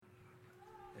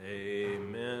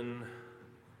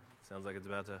Sounds like it's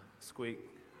about to squeak.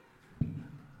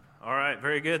 All right,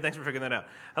 very good. Thanks for figuring that out.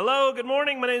 Hello, good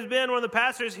morning. My name is Ben, one of the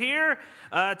pastors here.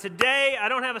 Today, I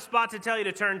don't have a spot to tell you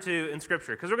to turn to in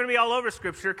Scripture because we're going to be all over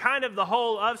Scripture. Kind of the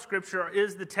whole of Scripture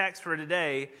is the text for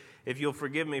today, if you'll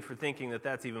forgive me for thinking that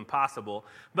that's even possible.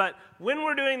 But when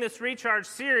we're doing this Recharge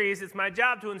series, it's my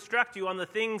job to instruct you on the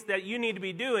things that you need to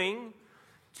be doing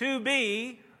to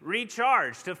be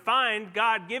recharged, to find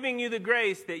God giving you the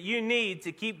grace that you need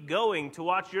to keep going, to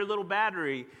watch your little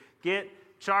battery get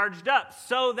charged up,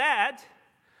 so that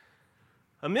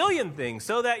a million things,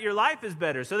 so that your life is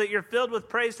better, so that you're filled with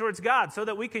praise towards God, so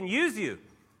that we can use you,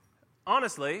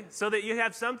 honestly, so that you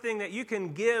have something that you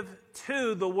can give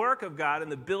to the work of God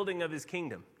and the building of His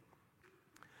kingdom.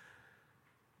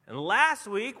 And last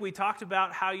week, we talked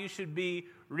about how you should be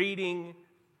reading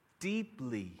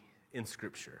deeply in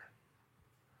Scripture.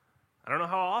 I don't know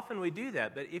how often we do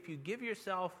that, but if you give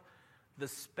yourself the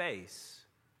space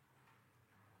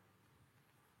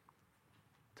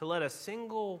to let a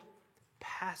single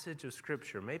passage of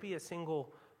Scripture, maybe a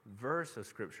single verse of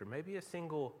Scripture, maybe a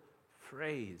single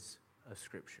phrase of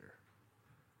Scripture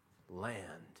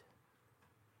land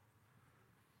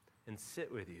and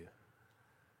sit with you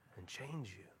and change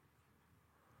you,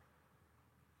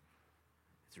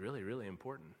 it's really, really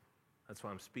important. That's why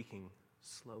I'm speaking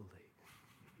slowly.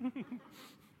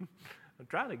 I'm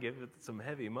trying to give it some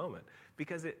heavy moment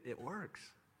because it works.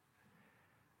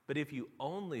 But if you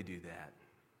only do that,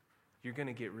 you're going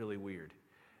to get really weird.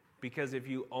 Because if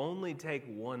you only take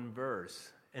one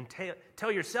verse and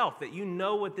tell yourself that you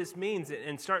know what this means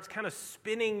and starts kind of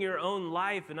spinning your own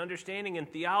life and understanding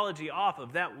and theology off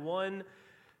of that one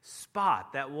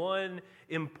spot, that one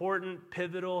important,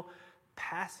 pivotal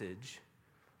passage,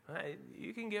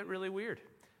 you can get really weird.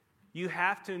 You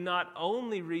have to not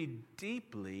only read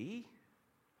deeply,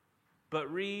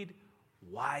 but read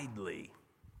widely.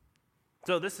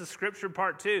 So this is Scripture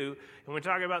Part 2, and we're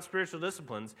talking about spiritual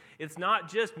disciplines. It's not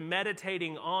just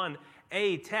meditating on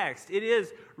a text. It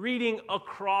is reading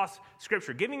across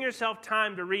Scripture, giving yourself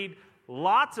time to read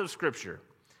lots of Scripture,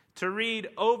 to read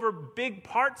over big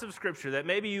parts of Scripture that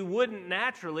maybe you wouldn't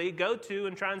naturally go to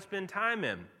and try and spend time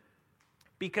in.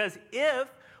 Because if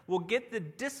we'll get the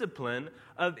discipline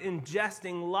of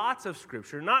ingesting lots of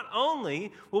Scripture, not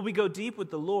only will we go deep with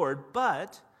the Lord,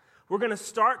 but we're going to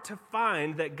start to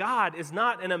find that God is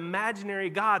not an imaginary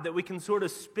God that we can sort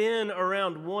of spin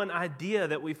around one idea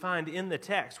that we find in the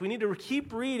text. We need to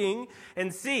keep reading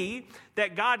and see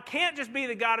that God can't just be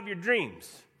the God of your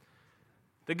dreams,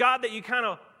 the God that you kind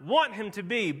of want Him to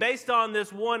be based on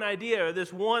this one idea or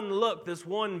this one look, this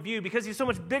one view, because He's so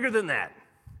much bigger than that.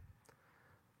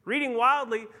 Reading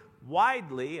widely,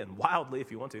 and wildly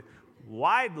if you want to,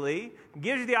 widely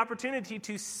gives you the opportunity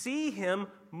to see Him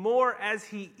more as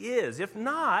He is. If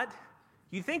not,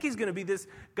 you think He's going to be this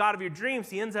God of your dreams.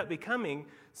 He ends up becoming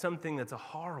something that's a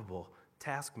horrible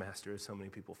taskmaster, as so many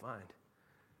people find.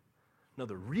 No,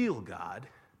 the real God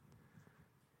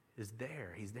is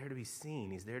there. He's there to be seen.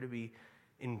 He's there to be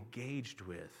engaged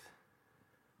with.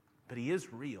 But He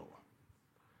is real.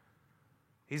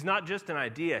 He's not just an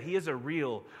idea. He is a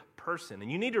real person.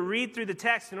 And you need to read through the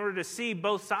text in order to see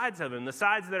both sides of Him, the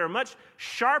sides that are much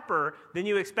sharper than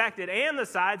you expected and the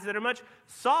sides that are much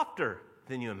softer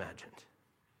than you imagined.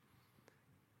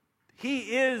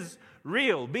 He is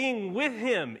real. Being with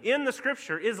Him in the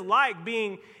Scripture is like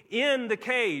being in the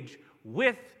cage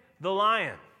with the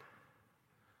lion.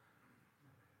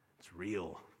 It's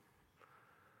real.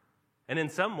 And in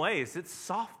some ways, it's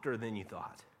softer than you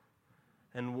thought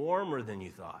and warmer than you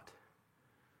thought.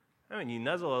 I mean, you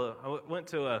nuzzle. I went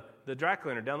to the dry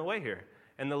cleaner down the way here,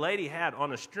 and the lady had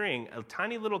on a string a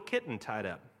tiny little kitten tied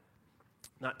up.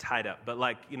 Not tied up, but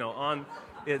on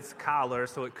its collar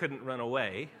so it couldn't run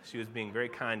away. She was being very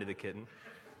kind to the kitten.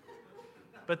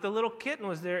 But the little kitten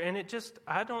was there, and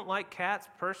I don't like cats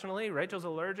personally. Rachel's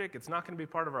allergic. It's not going to be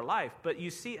part of our life. But you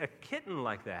see a kitten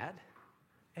like that,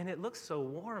 and it looks so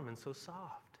warm and so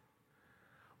soft.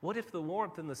 What if the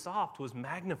warmth and the soft was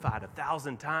magnified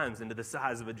 1,000 times into the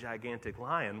size of a gigantic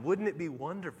lion? Wouldn't it be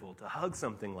wonderful to hug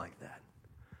something like that?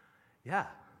 Yeah,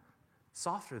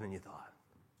 softer than you thought.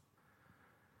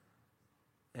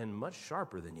 And much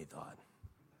sharper than you thought.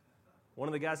 One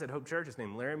of the guys at Hope Church is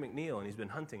named Larry McNeil, and he's been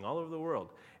hunting all over the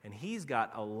world. And he's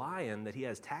got a lion that he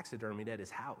has taxidermied at his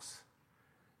house.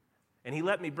 And he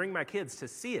let me bring my kids to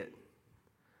see it.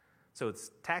 So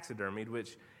it's taxidermied,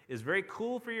 which is very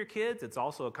cool for your kids. It's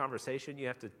also a conversation. You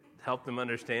have to help them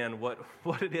understand what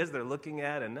it is they're looking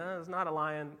at. And no, it's not a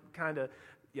lion, kind of,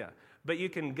 yeah. But you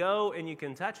can go and you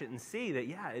can touch it and see that,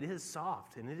 yeah, it is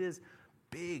soft and it is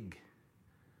big.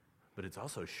 But but it's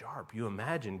also sharp. You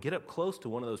imagine, get up close to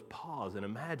one of those paws and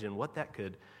imagine what that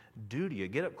could do to you.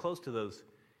 Get up close to those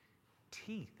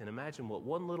teeth and imagine what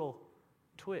one little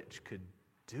twitch could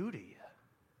do to you.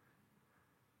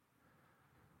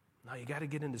 Now you got to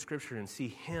get into Scripture and see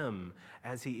him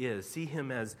as he is. See him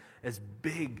as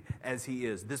big as he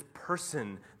is. This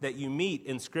person that you meet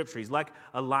in Scripture. He's like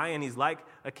a lion. He's like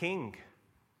a king.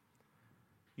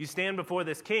 You stand before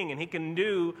this king and he can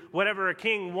do whatever a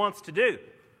king wants to do.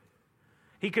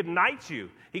 He could knight you.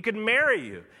 He could marry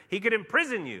you. He could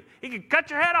imprison you. He could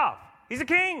cut your head off. He's a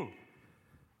king.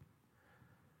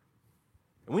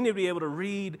 And we need to be able to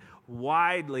read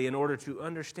widely in order to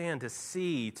understand, to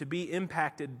see, to be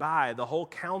impacted by the whole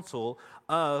counsel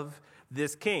of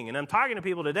this king. And I'm talking to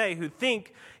people today who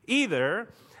think either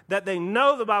that they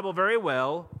know the Bible very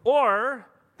well or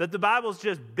that the Bible's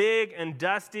just big and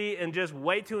dusty and just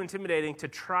way too intimidating to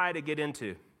try to get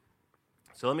into.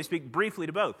 So let me speak briefly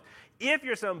to both. If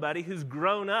you're somebody who's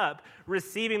grown up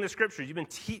receiving the Scriptures, you've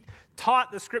been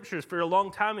taught the Scriptures for a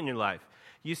long time in your life.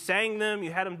 You sang them,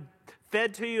 you had them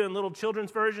fed to you in little children's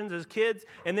versions as kids,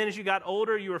 and then as you got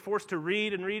older, you were forced to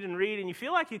read and read and read, and you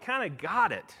feel like you kind of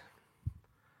got it.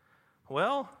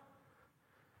 Well,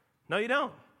 no, you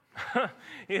don't.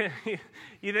 You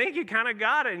think you kind of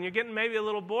got it, and you're getting maybe a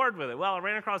little bored with it. Well, I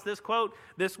ran across this quote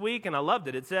this week, and I loved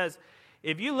it. It says,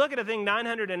 if you look at a thing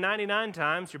 999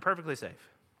 times, you're perfectly safe.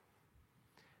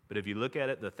 But if you look at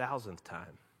it the 1,000th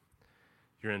time,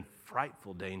 you're in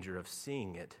frightful danger of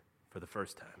seeing it for the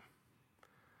first time.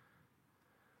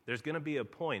 There's going to be a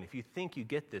point, if you think you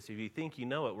get this, if you think you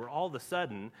know it, where all of a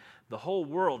sudden the whole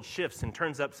world shifts and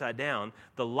turns upside down,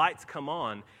 the lights come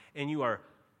on, and you are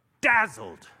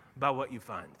dazzled by what you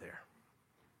find there.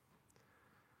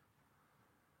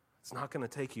 It's not going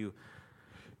to take you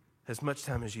as much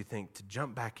time as you think to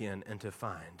jump back in and to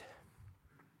find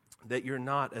that you're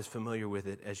not as familiar with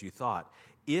it as you thought.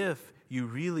 If you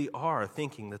really are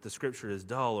thinking that the Scripture is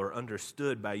dull or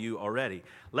understood by you already,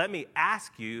 let me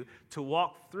ask you to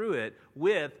walk through it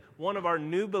with one of our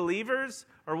new believers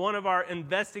or one of our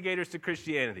investigators to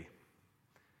Christianity.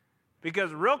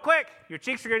 Because real quick, your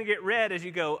cheeks are going to get red as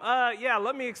you go, yeah,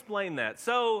 let me explain that.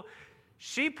 So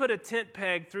she put a tent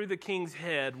peg through the king's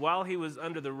head while he was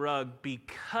under the rug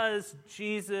because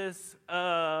Jesus,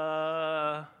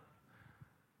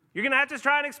 you're going to have to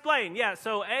try and explain. Yeah,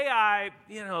 so Ai,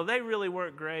 they really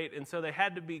weren't great, and so they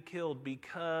had to be killed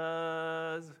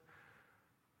because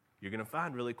you're going to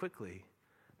find really quickly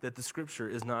that the Scripture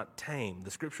is not tame.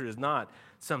 The Scripture is not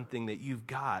something that you've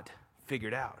got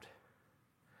figured out.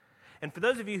 And for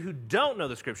those of you who don't know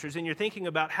the Scriptures and you're thinking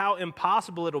about how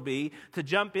impossible it'll be to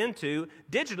jump into,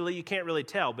 digitally you can't really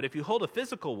tell, but if you hold a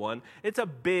physical one, it's a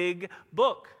big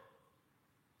book.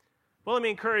 Well, let me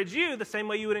encourage you the same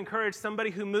way you would encourage somebody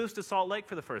who moves to Salt Lake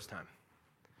for the first time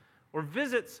or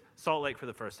visits Salt Lake for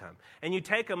the first time. And you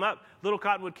take them up Little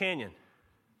Cottonwood Canyon.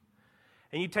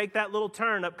 And you take that little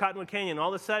turn up Cottonwood Canyon.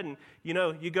 All of a sudden,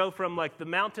 you go from like the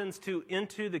mountains to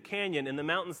into the canyon. And the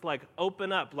mountains like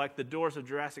open up like the doors of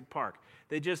Jurassic Park.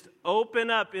 They just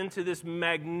open up into this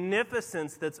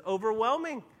magnificence that's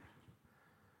overwhelming.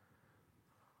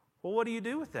 Well, what do you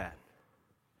do with that?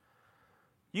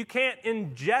 You can't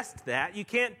ingest that. You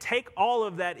can't take all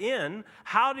of that in.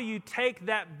 How do you take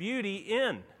that beauty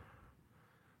in?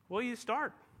 Well, you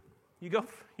start. You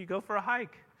go for a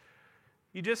hike.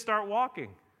 You just start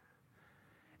walking.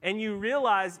 And you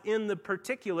realize in the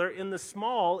particular, in the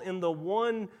small, in the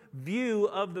one view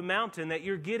of the mountain that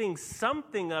you're getting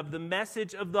something of the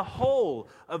message of the whole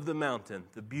of the mountain,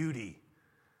 the beauty,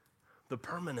 the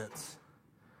permanence.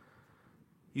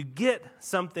 You get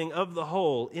something of the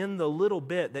whole in the little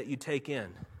bit that you take in.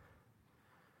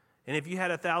 And if you had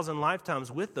 1,000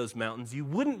 lifetimes with those mountains, you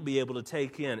wouldn't be able to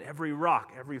take in every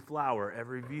rock, every flower,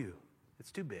 every view.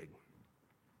 It's too big.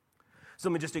 So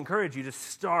let me just encourage you to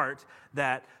start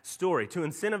that story, to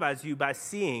incentivize you by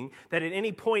seeing that at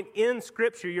any point in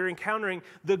Scripture, you're encountering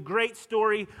the great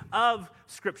story of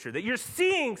Scripture, that you're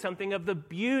seeing something of the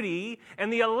beauty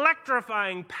and the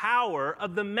electrifying power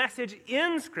of the message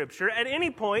in Scripture at any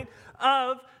point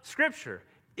of Scripture,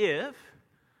 if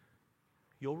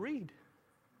you'll read.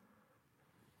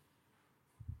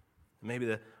 Maybe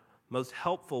the most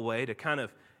helpful way to kind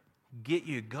of get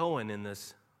you going in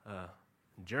this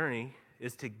journey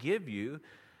is to give you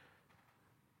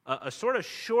a sort of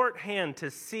shorthand to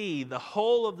see the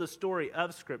whole of the story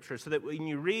of Scripture so that when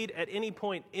you read at any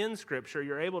point in Scripture,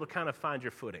 you're able to kind of find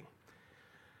your footing.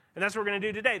 And that's what we're going to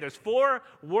do today. There's 4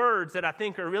 words that I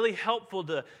think are really helpful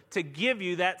to give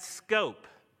you that scope,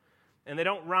 and they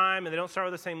don't rhyme, and they don't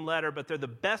start with the same letter, but they're the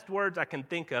best words I can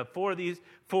think of for these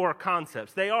four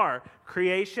concepts. They are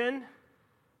creation,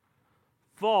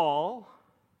 fall,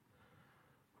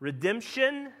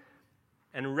 redemption,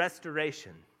 and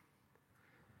restoration.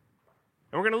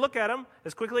 And we're going to look at them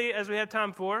as quickly as we have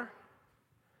time for,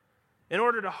 in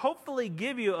order to hopefully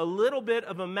give you a little bit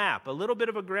of a map, a little bit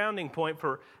of a grounding point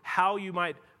for how you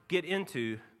might get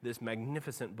into this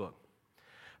magnificent book.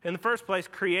 In the first place,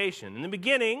 creation. In the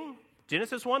beginning,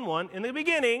 Genesis 1:1, in the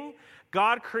beginning,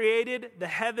 God created the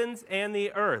heavens and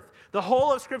the earth. The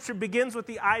whole of Scripture begins with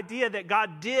the idea that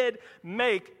God did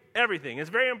make everything. It's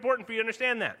very important for you to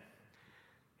understand that.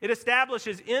 It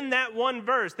establishes in that one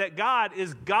verse that God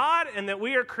is God and that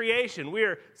we are creation. We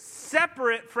are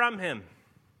separate from Him.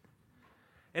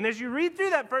 And as you read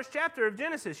through that first chapter of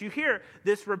Genesis, you hear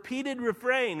this repeated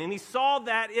refrain, and He saw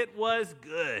that it was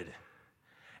good.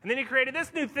 And then He created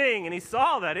this new thing, and He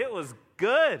saw that it was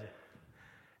good.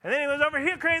 And then He was over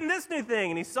here creating this new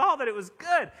thing, and He saw that it was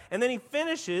good. And then He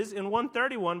finishes in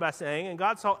 1:31 by saying, and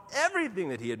God saw everything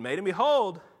that He had made, and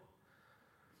behold,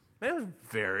 it was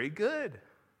very good.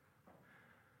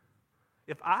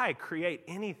 If I create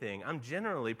anything, I'm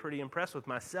generally pretty impressed with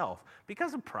myself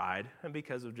because of pride and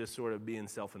because of just sort of being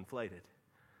self-inflated.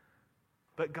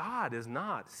 But God is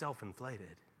not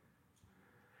self-inflated.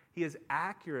 He is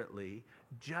accurately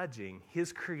judging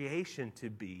His creation to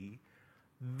be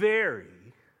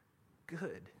very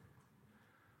good.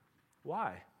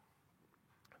 Why?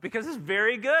 Because it's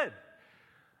very good.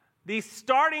 The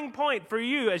starting point for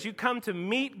you as you come to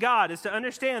meet God is to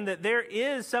understand that there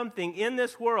is something in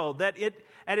this world that it,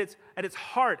 at its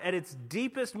heart, at its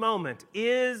deepest moment,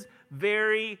 is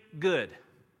very good.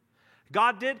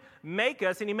 God did make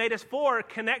us, and He made us for a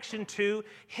connection to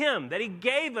Him, that He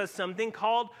gave us something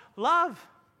called love.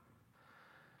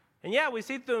 And yeah, we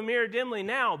see through a mirror dimly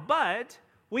now, but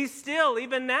we still,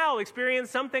 even now, experience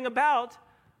something about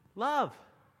love.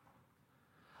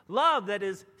 Love that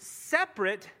is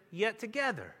separate yet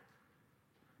together.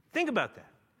 Think about that.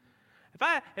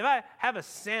 If I have a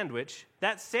sandwich,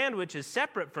 that sandwich is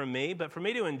separate from me, but for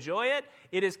me to enjoy it,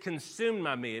 it is consumed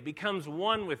by me. It becomes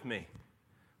one with me.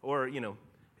 Or,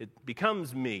 it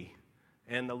becomes me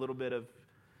and a little bit of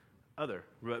other.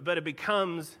 But it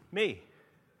becomes me.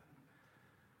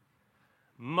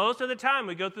 Most of the time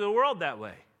we go through the world that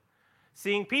way.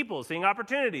 Seeing people, seeing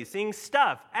opportunities, seeing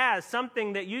stuff as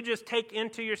something that you just take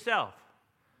into yourself.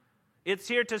 It's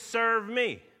here to serve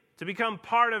me, to become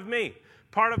part of me,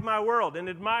 part of my world, an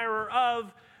admirer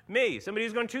of me, somebody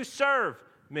who's going to serve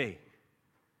me.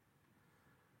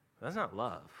 That's not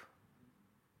love.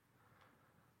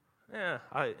 Yeah,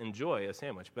 I enjoy a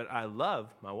sandwich, but I love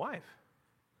my wife.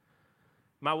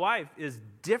 My wife is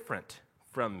different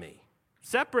from me,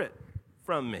 separate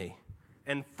from me,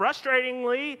 and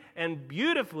frustratingly and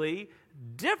beautifully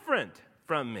different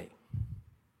from me.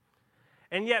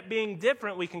 And yet, being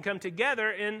different, we can come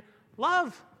together in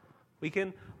love. We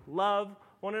can love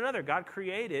one another. God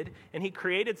created, and He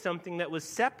created something that was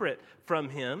separate from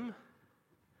Him,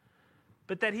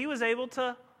 but that He was able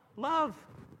to love.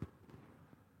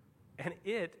 And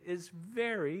it is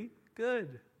very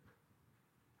good.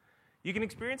 You can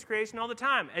experience creation all the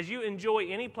time as you enjoy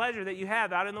any pleasure that you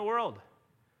have out in the world.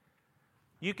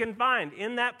 You can find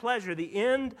in that pleasure the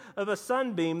end of a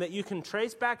sunbeam that you can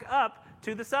trace back up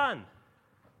to the sun.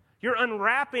 You're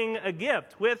unwrapping a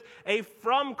gift with a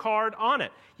from card on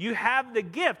it. You have the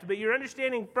gift, but you're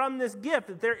understanding from this gift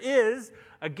that there is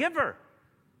a giver.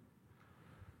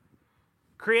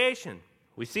 Creation.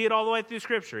 We see it all the way through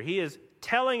Scripture. He is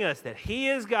telling us that He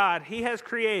is God. He has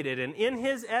created, and in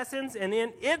His essence and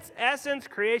in its essence,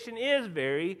 creation is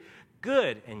very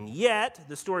good. And yet,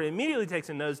 the story immediately takes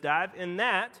a nosedive in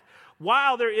that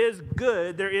while there is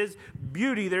good, there is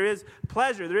beauty, there is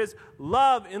pleasure, there is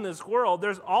love in this world,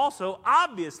 there's also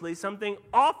obviously something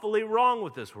awfully wrong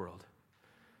with this world.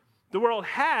 The world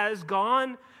has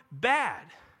gone bad.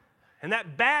 And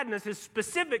that badness is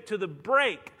specific to the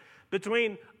break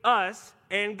between us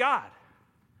and God.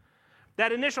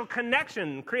 That initial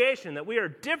connection, creation, that we are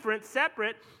different,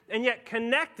 separate, and yet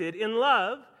connected in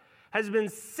love, has been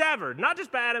severed, not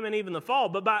just by Adam and Eve in the fall,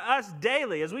 but by us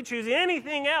daily as we choose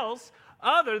anything else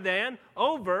other than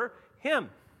over Him.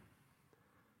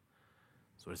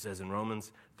 That's what it says in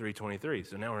Romans 3:23.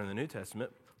 So now we're in the New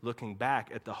Testament, looking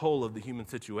back at the whole of the human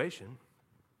situation.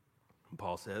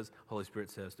 Paul says, Holy Spirit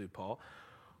says through Paul,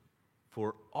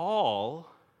 for all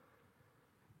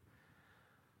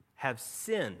have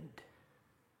sinned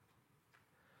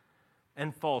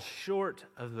and fall short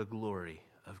of the glory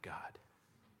of God.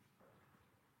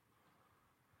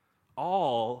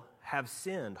 All have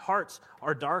sinned. Hearts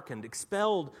are darkened,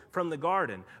 expelled from the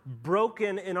garden,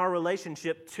 broken in our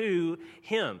relationship to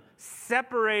Him,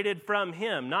 separated from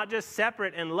Him, not just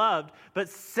separate and loved, but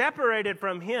separated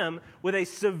from Him with a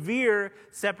severe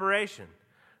separation.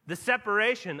 The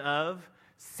separation of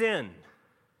sin.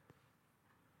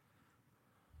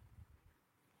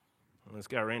 This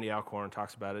guy, Randy Alcorn,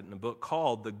 talks about it in a book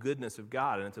called The Goodness of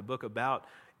God, and it's a book about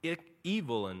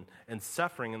evil and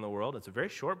suffering in the world. It's a very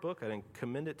short book. I didn't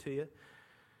commend it to you.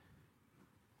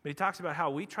 But he talks about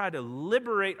how we try to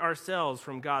liberate ourselves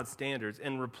from God's standards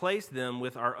and replace them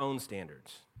with our own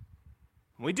standards.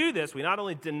 When we do this, we not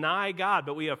only deny God,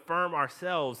 but we affirm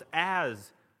ourselves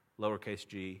as, lowercase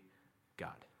g,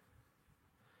 God.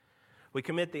 We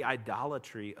commit the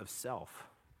idolatry of self.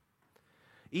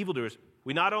 Evildoers,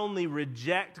 we not only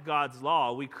reject God's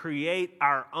law, we create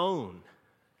our own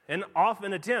and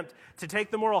often attempt to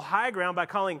take the moral high ground by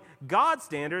calling God's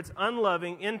standards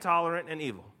unloving, intolerant, and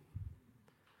evil.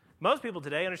 Most people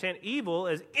today understand evil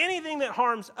as anything that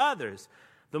harms others.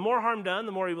 The more harm done,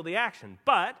 the more evil the action.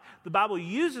 But the Bible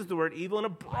uses the word evil in a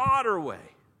broader way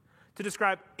to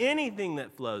describe anything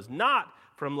that flows not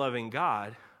from loving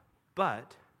God,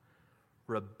 but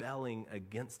rebelling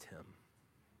against Him.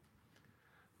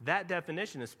 That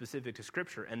definition is specific to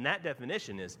Scripture, and that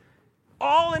definition is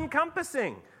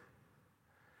all-encompassing.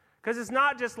 Because it's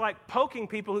not just like poking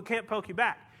people who can't poke you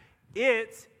back.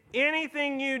 It's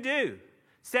anything you do,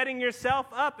 setting yourself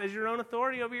up as your own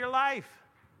authority over your life.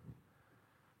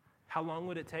 How long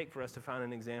would it take for us to find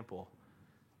an example?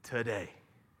 Today.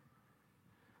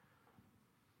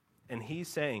 And he's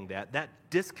saying that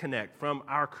disconnect from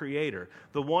our Creator,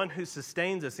 the one who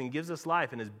sustains us and gives us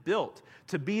life and is built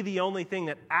to be the only thing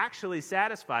that actually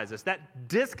satisfies us, that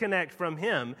disconnect from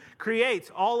Him creates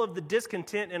all of the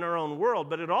discontent in our own world,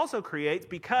 but it also creates,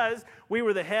 because we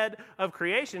were the head of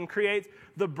creation, creates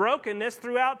the brokenness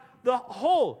throughout the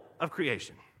whole of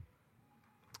creation.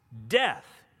 Death.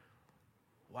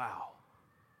 Wow.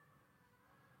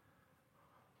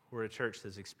 We're a church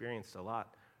that's experienced a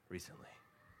lot recently.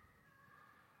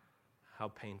 How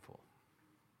painful,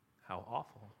 how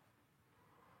awful,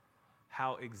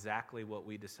 how exactly what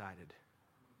we decided.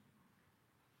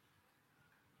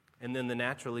 And then the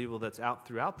natural evil that's out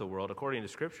throughout the world, according to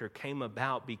Scripture, came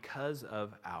about because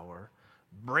of our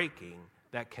breaking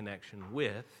that connection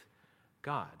with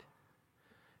God.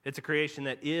 It's a creation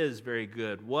that is very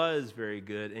good, was very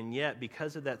good, and yet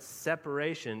because of that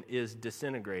separation is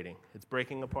disintegrating. It's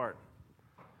breaking apart.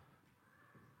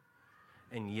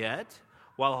 And yet,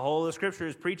 while the whole of Scripture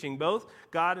is preaching both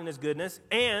God and His goodness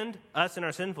and us and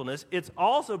our sinfulness, it's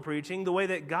also preaching the way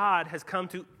that God has come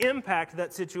to impact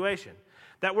that situation.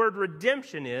 That word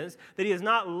redemption is that He has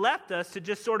not left us to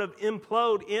just sort of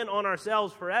implode in on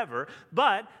ourselves forever,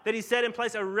 but that He set in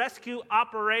place a rescue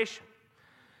operation.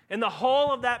 And the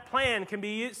whole of that plan can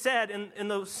be said in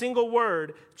the single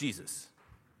word, Jesus.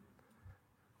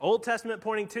 Old Testament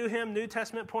pointing to Him, New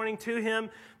Testament pointing to Him,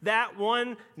 that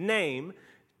one name,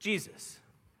 Jesus.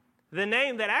 The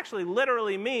name that actually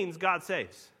literally means God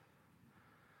saves.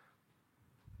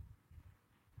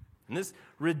 And this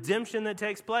redemption that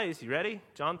takes place, you ready?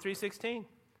 John 3:16.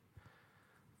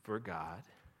 For God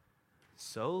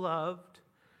so loved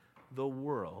the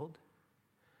world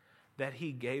that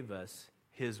He gave us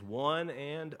His one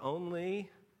and only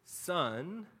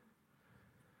Son,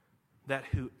 that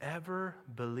whoever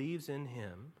believes in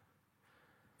Him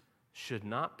should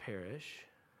not perish,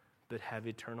 but have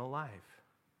eternal life.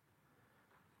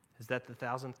 Is that the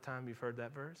 1,000th time you've heard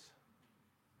that verse?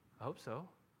 I hope so.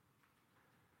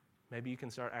 Maybe you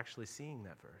can start actually seeing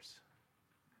that verse.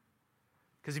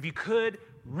 Because if you could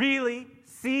really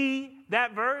see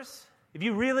that verse, if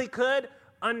you really could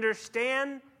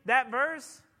understand that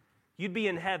verse, you'd be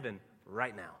in heaven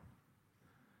right now.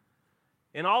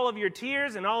 In all of your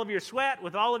tears and all of your sweat,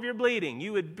 with all of your bleeding,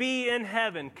 you would be in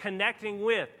heaven connecting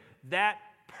with that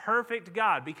perfect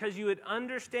God, because you would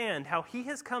understand how He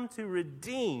has come to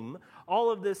redeem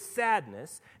all of this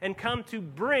sadness and come to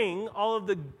bring all of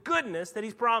the goodness that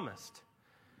He's promised.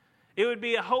 It would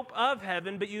be a hope of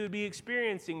heaven, but you would be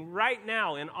experiencing right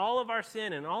now in all of our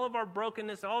sin and all of our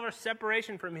brokenness, all of our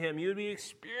separation from Him, you would be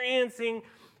experiencing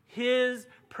His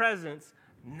presence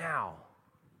now.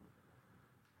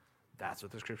 That's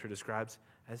what the Scripture describes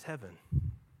as heaven.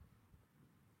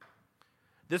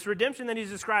 This redemption that He's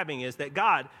describing is that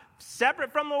God,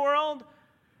 separate from the world,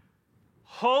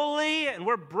 holy, and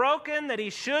we're broken, that He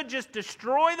should just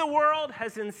destroy the world,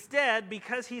 has instead,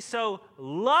 because He so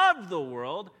loved the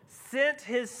world, sent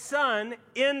His Son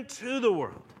into the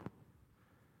world.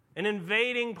 An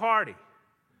invading party.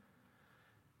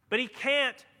 But He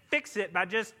can't fix it by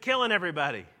just killing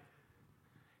everybody.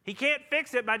 He can't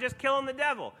fix it by just killing the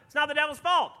devil. It's not the devil's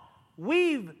fault.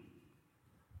 We've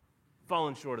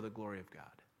fallen short of the glory of God.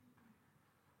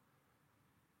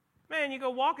 Man, you go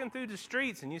walking through the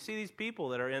streets and you see these people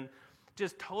that are in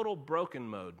just total broken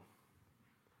mode.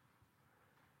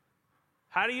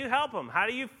 How do you help them? How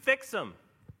do you fix them?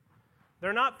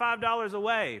 They're not $5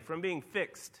 away from being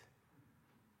fixed.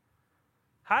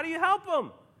 How do you help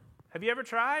them? Have you ever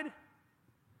tried?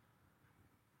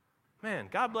 Man,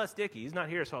 God bless Dickie. He's not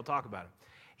here, so I'll talk about him.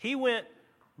 He went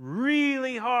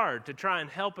really hard to try and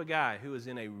help a guy who was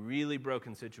in a really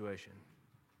broken situation.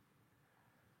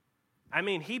 I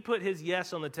mean, he put his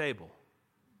yes on the table.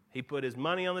 He put his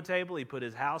money on the table. He put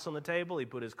his house on the table. He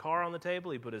put his car on the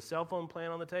table. He put his cell phone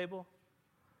plan on the table.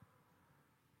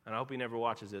 And I hope he never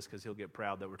watches this because he'll get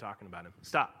proud that we're talking about him.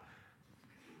 Stop.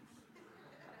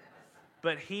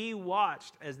 But he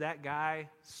watched as that guy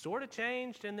sort of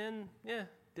changed and then,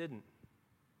 didn't.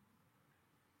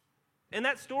 And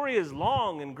that story is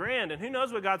long and grand, and who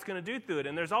knows what God's going to do through it.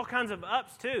 And there's all kinds of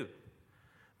ups too.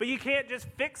 But you can't just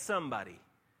fix somebody.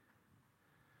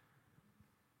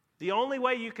 The only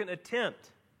way you can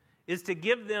attempt is to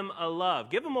give them a love.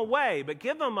 Give them away, but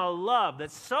give them a love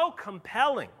that's so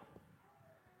compelling,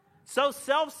 so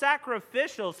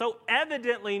self-sacrificial, so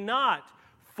evidently not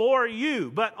for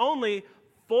you, but only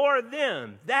for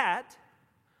them, that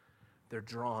they're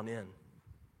drawn in.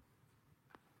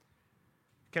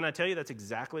 Can I tell you that's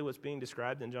exactly what's being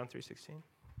described in John 3:16?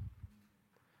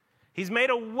 He's made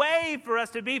a way for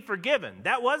us to be forgiven.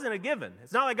 That wasn't a given.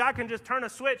 It's not like God can just turn a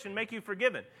switch and make you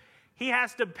forgiven. He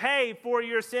has to pay for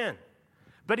your sin.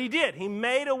 But he did. He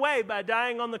made a way by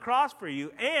dying on the cross for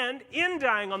you, and in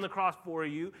dying on the cross for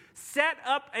you, set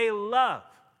up a love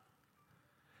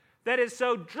that is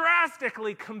so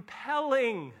drastically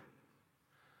compelling,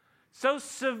 so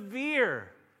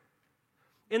severe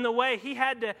in the way he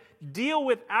had to deal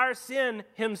with our sin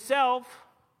himself.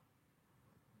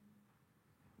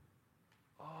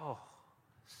 Oh,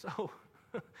 so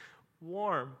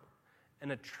warm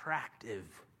and attractive.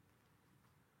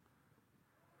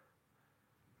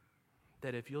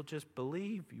 That if you'll just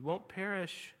believe, you won't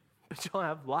perish, but you'll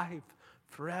have life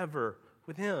forever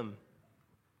with him.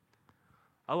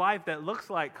 A life that looks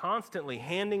like constantly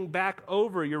handing back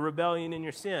over your rebellion and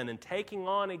your sin and taking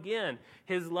on again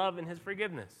his love and his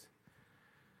forgiveness.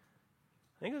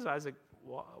 I think it was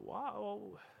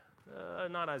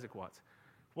not Isaac Watts,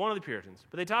 one of the Puritans.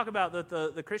 But they talk about that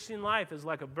the Christian life is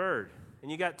like a bird, and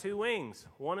you got two wings.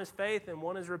 One is faith and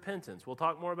one is repentance. We'll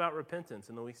talk more about repentance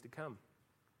in the weeks to come.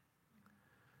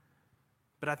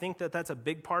 But I think that that's a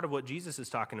big part of what Jesus is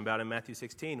talking about in Matthew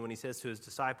 16 when he says to his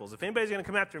disciples, if anybody's going to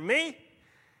come after me,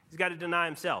 he's got to deny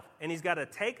himself. And he's got to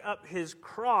take up his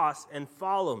cross and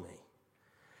follow me.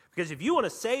 Because if you want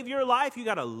to save your life, you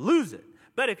got to lose it.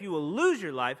 But if you will lose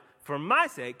your life, for my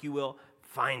sake, you will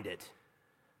find it.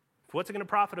 What's it going to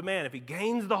profit a man if he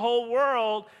gains the whole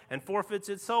world and forfeits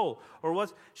his soul? Or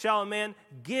what shall a man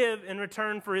give in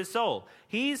return for his soul?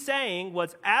 He's saying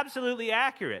what's absolutely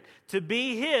accurate. To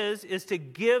be his is to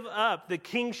give up the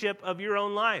kingship of your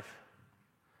own life.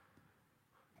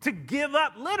 To give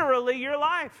up literally your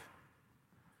life.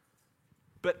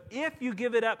 But if you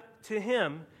give it up to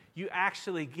him, you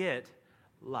actually get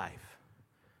life.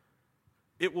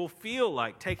 It will feel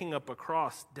like taking up a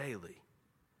cross daily.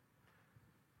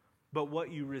 But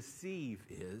what you receive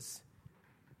is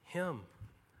him.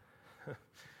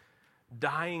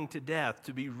 Dying to death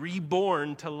to be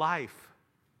reborn to life.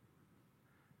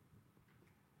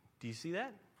 Do you see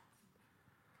that?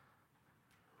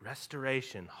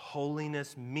 Restoration,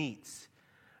 holiness meets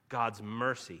God's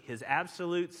mercy. His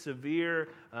absolute, severe,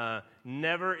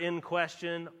 never in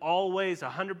question, always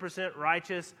 100%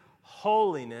 righteous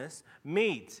holiness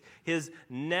meets his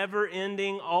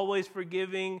never-ending, always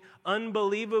forgiving,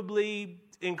 unbelievably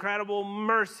incredible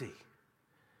mercy.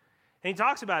 And he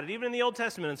talks about it even in the Old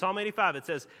Testament. In Psalm 85, it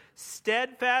says,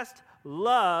 steadfast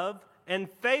love and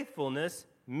faithfulness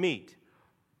meet.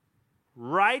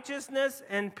 Righteousness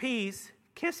and peace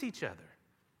kiss each other.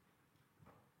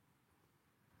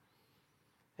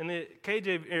 In the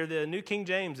KJ, or the New King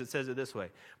James, it says it this way.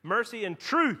 Mercy and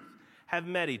truth have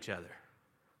met each other.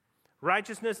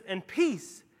 Righteousness and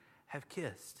peace have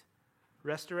kissed.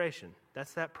 Restoration,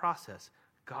 that's that process.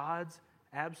 God's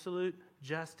absolute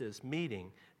justice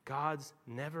meeting God's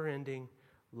never-ending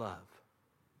love.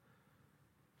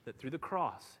 That through the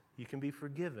cross, you can be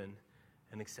forgiven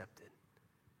and accepted.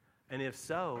 And if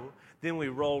so, then we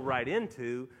roll right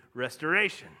into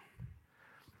restoration.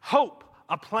 Hope,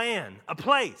 a plan, a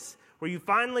place where you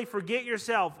finally forget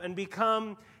yourself and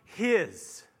become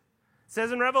his. It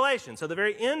says in Revelation, so the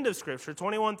very end of Scripture,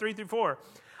 21, 3-4,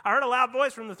 I heard a loud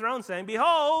voice from the throne saying,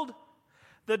 "Behold,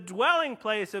 the dwelling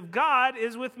place of God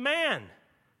is with man."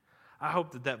 I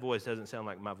hope that voice doesn't sound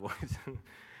like my voice.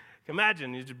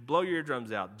 Imagine, you just blow your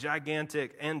eardrums out.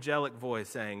 Gigantic, angelic voice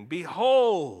saying,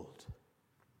 "Behold,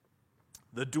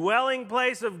 the dwelling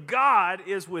place of God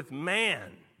is with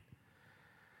man.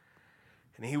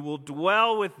 And he will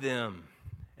dwell with them,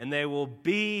 and they will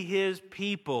be his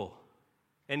people.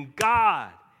 And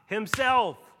God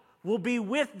himself will be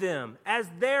with them as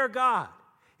their God.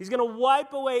 He's going to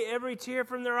wipe away every tear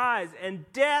from their eyes,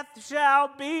 and death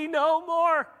shall be no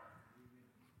more.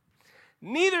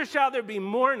 Neither shall there be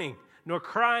mourning, nor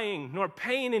crying, nor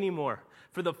pain anymore,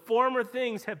 for the former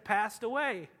things have passed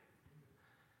away."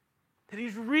 That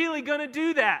he's really going to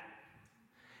do that.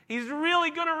 He's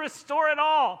really going to restore it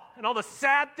all. And all the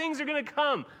sad things are going to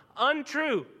come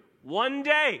untrue one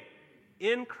day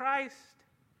in Christ.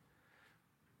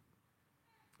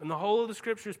 And the whole of the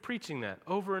Scripture is preaching that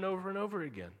over and over and over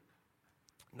again.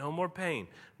 No more pain,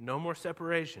 no more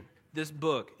separation. This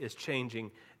book is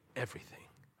changing everything.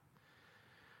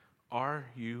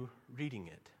 Are you reading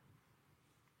it?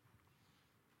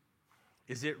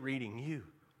 Is it reading you?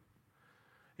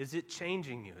 Is it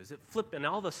changing you? Is it flipping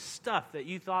all the stuff that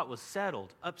you thought was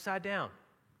settled upside down?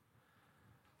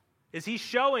 Is he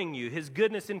showing you his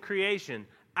goodness in creation,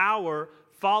 our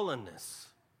fallenness?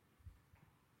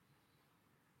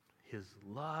 His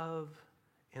love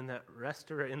in that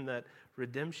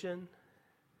redemption,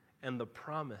 and the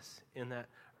promise in that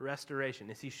restoration.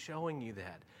 Is he showing you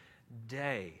that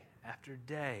day after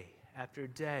day after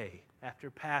day after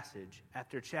passage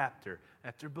after chapter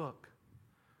after book?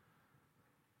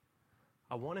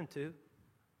 I want him to.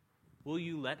 Will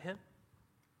you let him?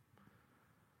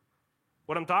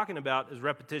 What I'm talking about is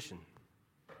repetition.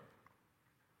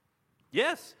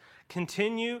 Yes,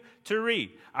 continue to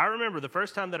read. I remember the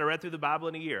first time that I read through the Bible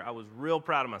in a year, I was real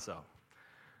proud of myself.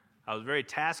 I was very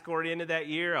task-oriented that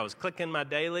year. I was clicking my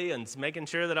daily and making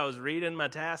sure that I was reading my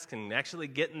tasks and actually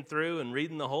getting through and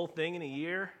reading the whole thing in a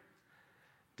year.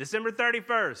 December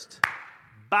 31st,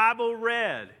 Bible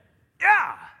read.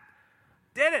 Yeah,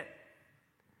 did it.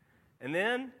 And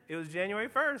then it was January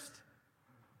 1st.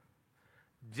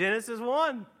 Genesis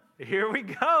 1. Here we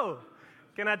go.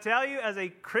 Can I tell you, as a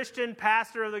Christian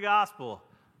pastor of the gospel,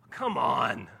 come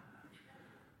on.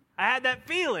 I had that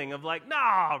feeling of like,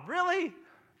 nah, really?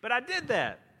 But I did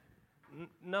that.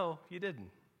 No, you didn't.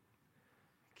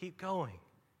 Keep going.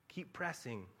 Keep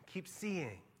pressing. Keep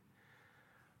seeing.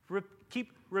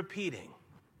 Keep repeating.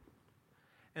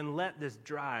 And let this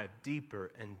drive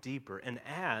deeper and deeper. And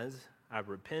as I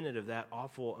repented of that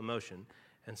awful emotion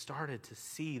and started to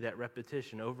see that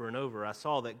repetition over and over, I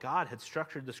saw that God had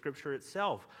structured the Scripture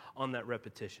itself on that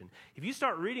repetition. If you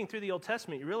start reading through the Old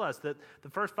Testament, you realize that the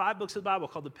first 5 books of the Bible,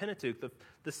 called the Pentateuch,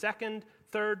 the second,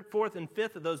 third, fourth, and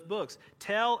fifth of those books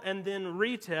tell and then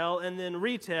retell and then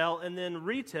retell and then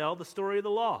retell the story of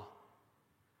the law.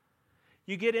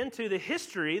 You get into the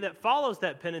history that follows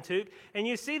that Pentateuch, and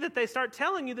you see that they start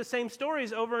telling you the same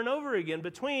stories over and over again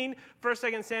between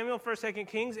 1st, 2nd Samuel, 1st, 2nd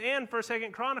Kings, and 1st,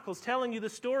 2nd Chronicles, telling you the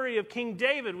story of King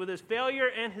David with his failure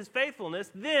and his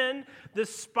faithfulness, then the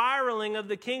spiraling of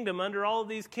the kingdom under all of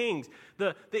these kings,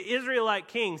 the Israelite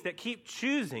kings that keep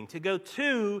choosing to go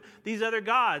to these other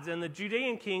gods, and the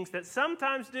Judean kings that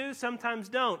sometimes do, sometimes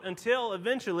don't, until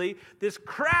eventually this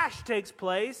crash takes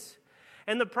place.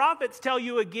 And the prophets tell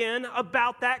you again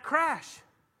about that crash.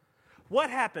 What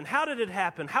happened? How did it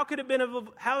happen? How could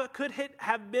it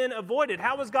have been avoided?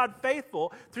 How was God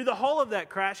faithful through the whole of that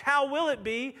crash? How will it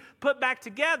be put back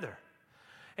together?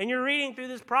 And you're reading through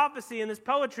this prophecy and this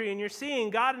poetry, and you're seeing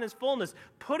God in his fullness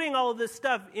putting all of this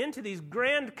stuff into these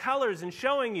grand colors and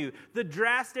showing you the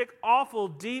drastic, awful,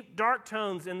 deep, dark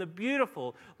tones and the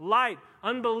beautiful, light,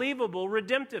 unbelievable,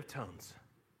 redemptive tones.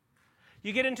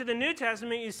 You get into the New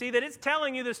Testament, you see that it's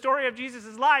telling you the story of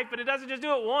Jesus' life, but it doesn't just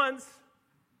do it once.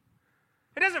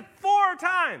 It does it 4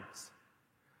 times.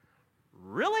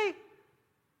 Really?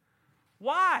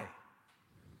 Why?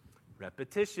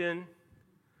 Repetition.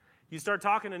 You start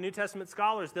talking to New Testament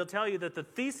scholars, they'll tell you that the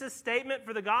thesis statement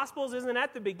for the Gospels isn't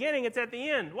at the beginning, it's at the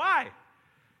end. Why?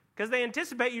 Because they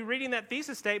anticipate you reading that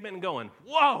thesis statement and going,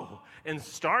 whoa, and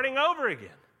starting over again.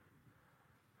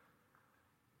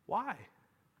 Why?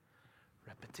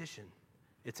 Repetition.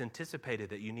 It's anticipated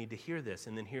that you need to hear this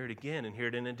and then hear it again and hear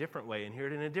it in a different way and hear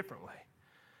it in a different way.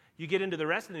 You get into the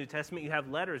rest of the New Testament, you have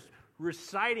letters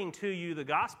reciting to you the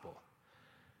gospel.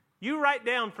 You write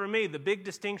down for me the big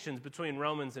distinctions between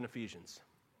Romans and Ephesians.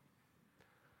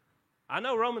 I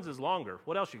know Romans is longer.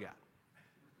 What else you got?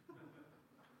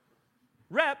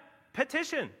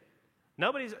 Repetition.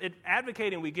 Nobody's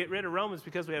advocating we get rid of Romans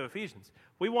because we have Ephesians.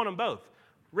 We want them both.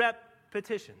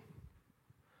 Repetition.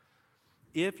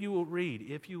 If you will read,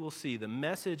 if you will see, the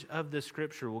message of this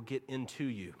scripture will get into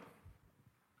you.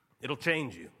 It'll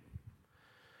change you.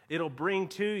 It'll bring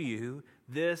to you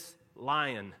this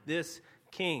lion, this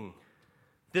king,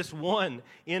 this one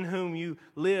in whom you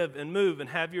live and move and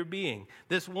have your being,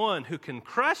 this one who can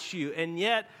crush you and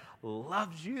yet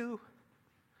loves you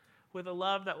with a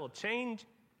love that will change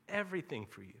everything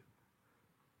for you.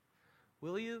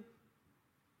 Will you?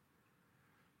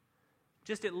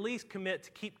 Just at least commit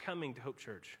to keep coming to Hope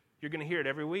Church. You're going to hear it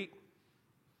every week.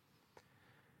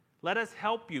 Let us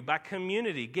help you by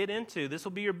community get into, this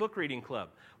will be your book reading club.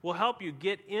 We'll help you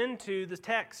get into the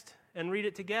text and read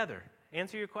it together.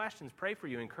 Answer your questions, pray for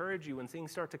you, encourage you when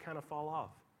things start to kind of fall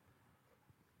off.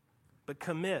 But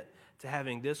commit to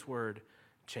having this word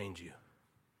change you.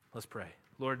 Let's pray.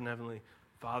 Lord and Heavenly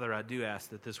Father, I do ask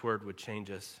that this word would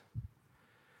change us,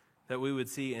 that we would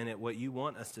see in it what you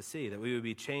want us to see, that we would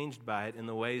be changed by it in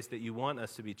the ways that you want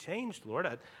us to be changed, Lord.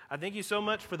 I thank you so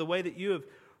much for the way that you have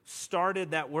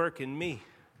started that work in me.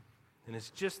 And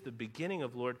it's just the beginning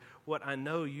of, Lord, what I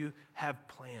know you have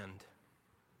planned.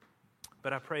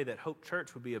 But I pray that Hope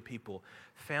Church would be a people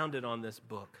founded on this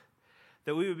book,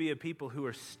 that we would be a people who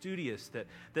are studious,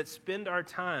 that spend our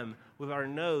time with our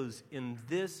nose in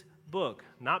this book,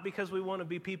 not because we want to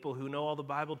be people who know all the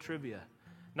Bible trivia,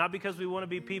 not because we want to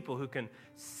be people who can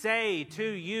say to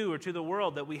you or to the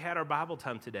world that we had our Bible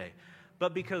time today,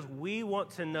 but because we want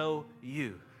to know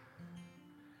you.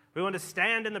 We want to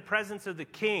stand in the presence of the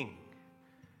King,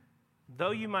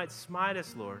 though you might smite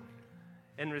us, Lord,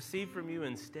 and receive from you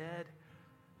instead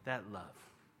that love.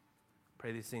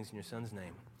 Pray these things in your Son's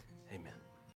name. Amen.